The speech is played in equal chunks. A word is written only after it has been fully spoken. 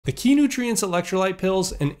The Key Nutrients Electrolyte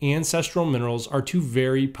pills and Ancestral minerals are two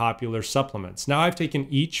very popular supplements. Now I've taken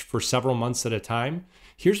each for several months at a time.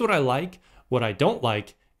 Here's what I like, what I don't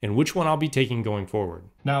like, and which one I'll be taking going forward.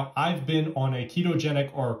 Now I've been on a ketogenic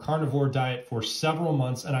or carnivore diet for several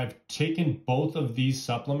months, and I've taken both of these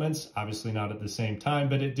supplements, obviously not at the same time,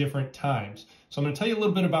 but at different times. So I'm going to tell you a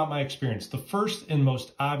little bit about my experience. The first and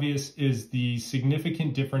most obvious is the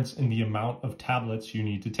significant difference in the amount of tablets you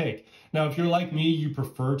need to take. Now, if you're like me, you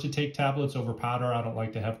prefer to take tablets over powder. I don't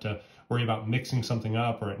like to have to worry about mixing something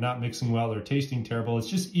up or it not mixing well or tasting terrible. It's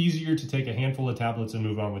just easier to take a handful of tablets and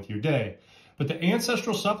move on with your day. But the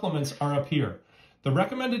Ancestral supplements are up here. The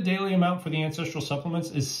recommended daily amount for the Ancestral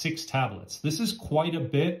supplements is 6 tablets. This is quite a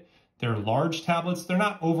bit. They're large tablets. They're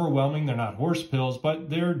not overwhelming. They're not horse pills, but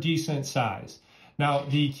they're decent size. Now,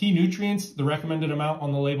 the Key Nutrients, the recommended amount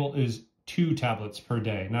on the label is 2 tablets per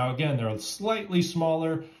day. Now, again, they're slightly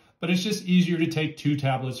smaller, but it's just easier to take 2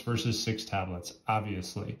 tablets versus 6 tablets,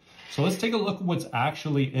 obviously. So let's take a look at what's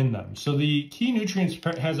actually in them. So the Key Nutrients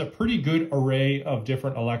has a pretty good array of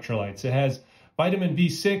different electrolytes. It has vitamin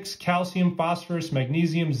B6, calcium, phosphorus,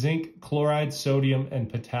 magnesium, zinc, chloride, sodium, and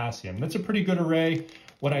potassium. That's a pretty good array.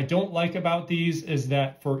 What I don't like about these is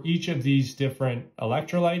that for each of these different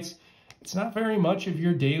electrolytes, it's not very much of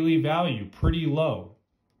your daily value, pretty low.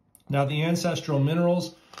 Now the Ancestral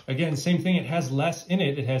minerals, again, same thing, it has less in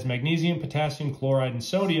it. It has magnesium, potassium, chloride, and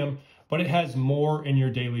sodium, but it has more in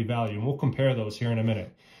your daily value. And we'll compare those here in a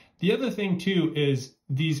minute. The other thing too is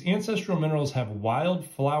these Ancestral minerals have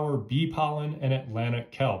wildflower bee pollen and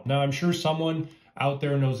Atlantic kelp. Now I'm sure someone out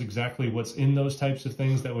there knows exactly what's in those types of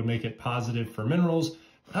things that would make it positive for minerals.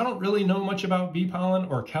 I don't really know much about bee pollen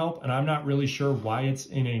or kelp, and I'm not really sure why it's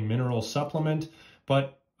in a mineral supplement,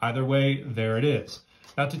 but either way, there it is.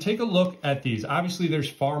 Now to take a look at these, obviously there's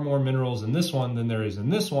far more minerals in this one than there is in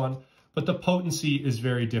this one, but the potency is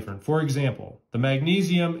very different. For example, the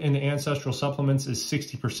magnesium in the Ancestral supplements is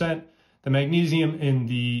 60%. The magnesium in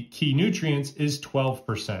the Key Nutrients is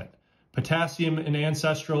 12%. Potassium in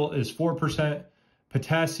Ancestral is 4%.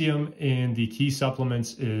 Potassium in the Key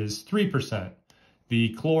supplements is 3%.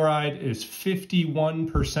 The chloride is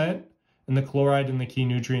 51%, and the chloride in the Key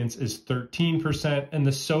Nutrients is 13%, and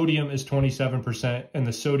the sodium is 27%, and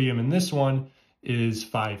the sodium in this one is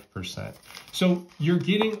 5%. So you're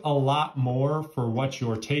getting a lot more for what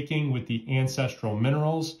you're taking with the Ancestral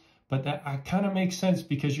minerals, but that kind of makes sense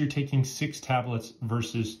because you're taking 6 tablets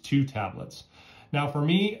versus 2 tablets. Now for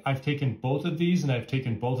me, I've taken both of these, and I've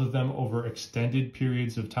taken both of them over extended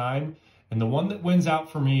periods of time, and the one that wins out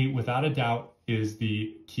for me, without a doubt, is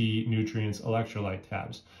the Key Nutrients electrolyte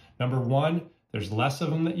tabs. Number 1, there's less of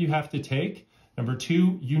them that you have to take. Number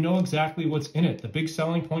 2, you know exactly what's in it. The big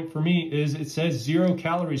selling point for me is it says 0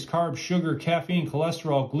 calories, carbs, sugar, caffeine,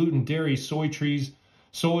 cholesterol, gluten, dairy, soy,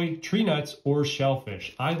 tree nuts, or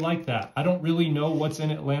shellfish. I like that. I don't really know what's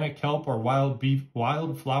in Atlantic kelp or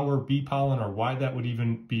wildflower bee pollen or why that would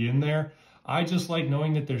even be in there. I just like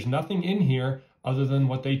knowing that there's nothing in here other than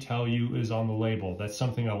what they tell you is on the label. That's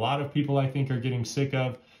something a lot of people I think are getting sick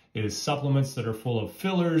of, is supplements that are full of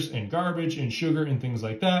fillers and garbage and sugar and things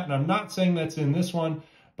like that. And I'm not saying that's in this one,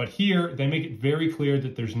 but here they make it very clear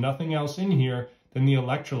that there's nothing else in here than the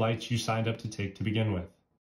electrolytes you signed up to take to begin with.